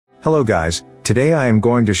Hello guys, today I am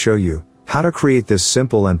going to show you how to create this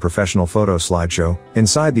simple and professional photo slideshow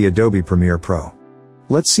inside the Adobe Premiere Pro.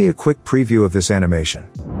 Let's see a quick preview of this animation.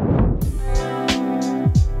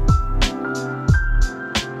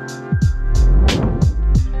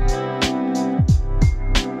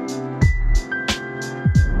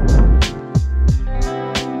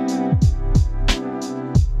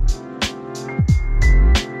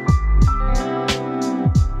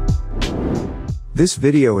 This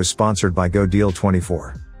video is sponsored by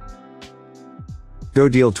𝐿𝐻𝐿24.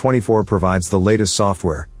 𝐿𝐻𝐿24 provides the latest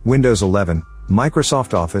software, Windows 11,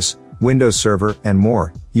 Microsoft Office, Windows Server, and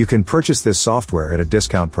more. You can purchase this software at a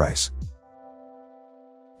discount price.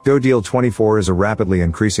 𝐿𝐻𝐿24 is a rapidly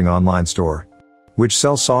increasing online store, which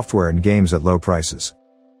sells software and games at low prices.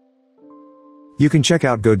 You can check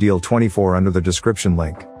out 𝐿𝐻𝐿24 under the description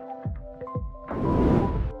link.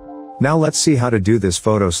 Now let's see how to do this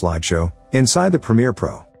photo slideshow inside the Premiere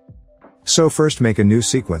Pro. So first make a new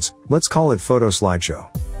sequence, let's call it Photo Slideshow.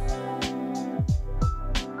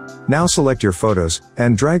 Now select your photos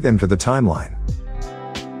and drag them to the timeline.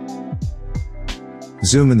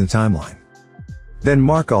 Zoom in the timeline. Then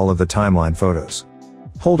mark all of the timeline photos.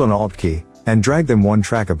 Hold on Alt key and drag them one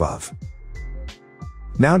track above.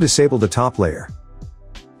 Now disable the top layer.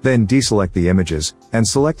 Then deselect the images and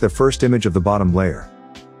select the first image of the bottom layer.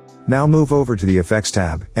 Now move over to the Effects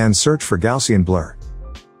tab and search for Gaussian Blur.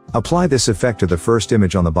 Apply this effect to the first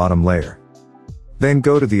image on the bottom layer. Then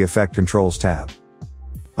go to the Effect Controls tab.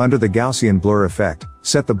 Under the Gaussian Blur effect,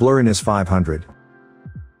 set the blurriness 500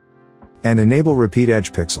 and enable Repeat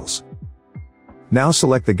Edge Pixels. Now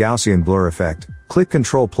select the Gaussian Blur effect, click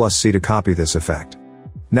Ctrl+C to copy this effect.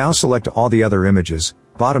 Now select all the other images,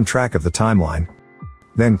 bottom track of the timeline.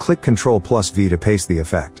 Then click Ctrl+V to paste the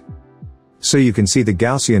effect. So you can see the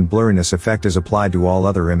Gaussian blurriness effect is applied to all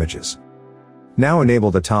other images. Now enable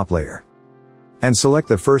the top layer. And select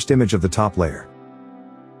the first image of the top layer.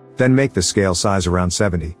 Then make the scale size around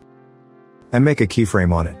 70. And make a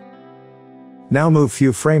keyframe on it. Now move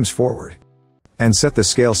few frames forward. And set the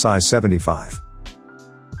scale size 75.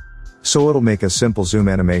 So it'll make a simple zoom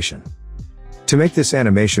animation. To make this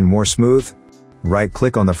animation more smooth, right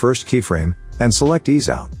click on the first keyframe, and select Ease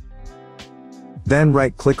Out. Then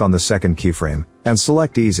right-click on the second keyframe, and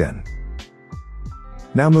select Ease In.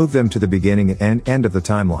 Now move them to the beginning and end of the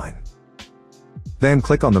timeline. Then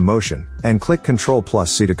click on the motion, and click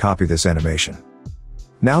Ctrl+C to copy this animation.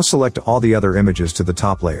 Now select all the other images to the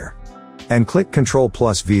top layer. And click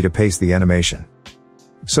Ctrl+V to paste the animation.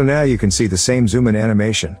 So now you can see the same zoom-in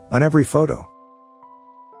animation on every photo.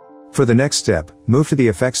 For the next step, move to the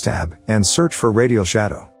Effects tab, and search for Radial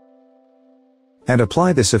Shadow. And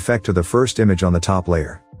apply this effect to the first image on the top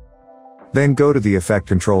layer. Then go to the Effect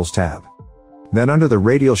Controls tab. Then under the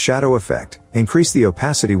Radial Shadow effect, increase the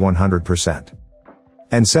opacity 100%.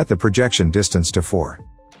 And set the projection distance to 4.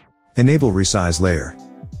 Enable Resize Layer.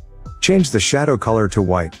 Change the shadow color to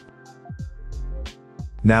white.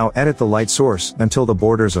 Now edit the light source until the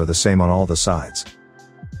borders are the same on all the sides.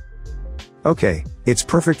 Okay, it's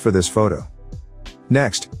perfect for this photo.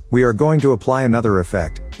 Next, we are going to apply another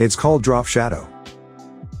effect, it's called Drop Shadow.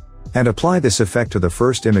 And apply this effect to the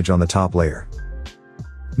first image on the top layer.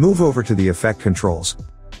 Move over to the Effect Controls.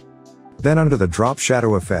 Then under the Drop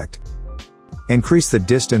Shadow effect, increase the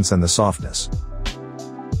distance and the softness.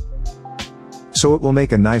 So it will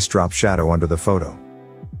make a nice drop shadow under the photo.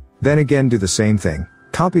 Then again do the same thing,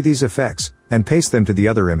 copy these effects, and paste them to the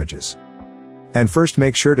other images. And first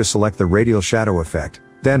make sure to select the Radial Shadow effect,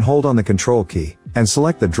 then hold on the Control key, and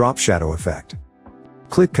select the Drop Shadow effect.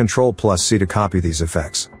 Click Ctrl+C to copy these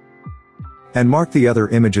effects. And mark the other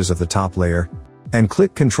images of the top layer, and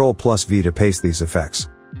click Ctrl+V to paste these effects.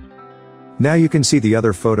 Now you can see the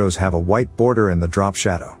other photos have a white border and the drop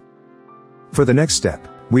shadow. For the next step,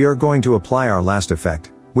 we are going to apply our last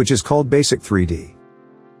effect, which is called Basic 3D.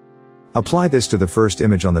 Apply this to the first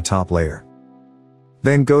image on the top layer.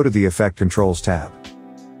 Then go to the Effect Controls tab.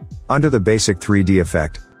 Under the Basic 3D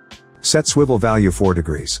effect, set swivel value 4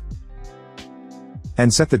 degrees.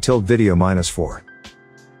 And set the tilt video -4.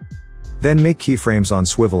 Then make keyframes on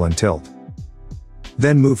swivel and tilt.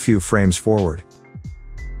 Then move few frames forward.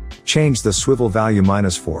 Change the swivel value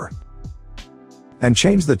 -4. And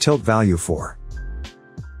change the tilt value 4.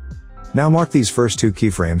 Now mark these first two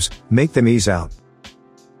keyframes, make them ease out.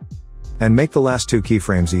 And make the last two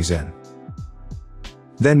keyframes ease in.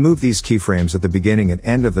 Then move these keyframes at the beginning and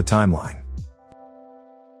end of the timeline.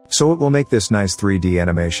 So it will make this nice 3D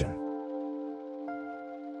animation.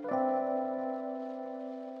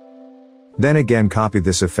 Then again copy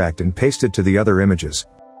this effect and paste it to the other images.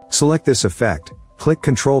 Select this effect, click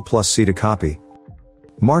Ctrl+C to copy.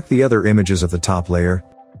 Mark the other images of the top layer.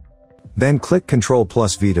 Then click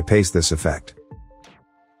Ctrl+V to paste this effect.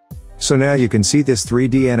 So now you can see this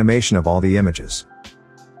 3D animation of all the images.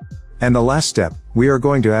 And the last step, we are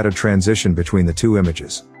going to add a transition between the two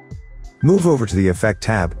images. Move over to the Effect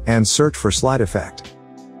tab, and search for Slide Effect.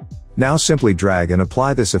 Now simply drag and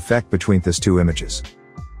apply this effect between these two images.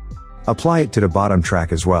 Apply it to the bottom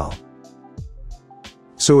track as well.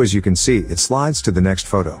 So as you can see, it slides to the next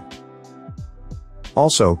photo.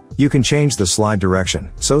 Also, you can change the slide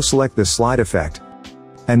direction, so select this slide effect,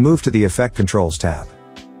 and move to the Effect Controls tab.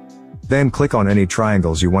 Then click on any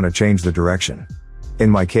triangles you want to change the direction. In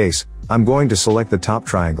my case, I'm going to select the top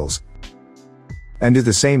triangles, and do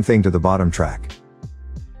the same thing to the bottom track.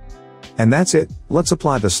 And that's it. Let's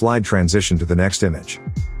apply the slide transition to the next image.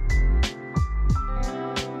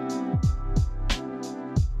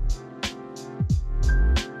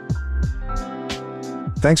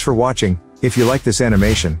 Thanks for watching. If you like this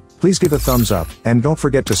animation, please give a thumbs up, and don't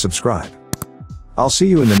forget to subscribe. I'll see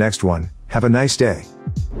you in the next one. Have a nice day.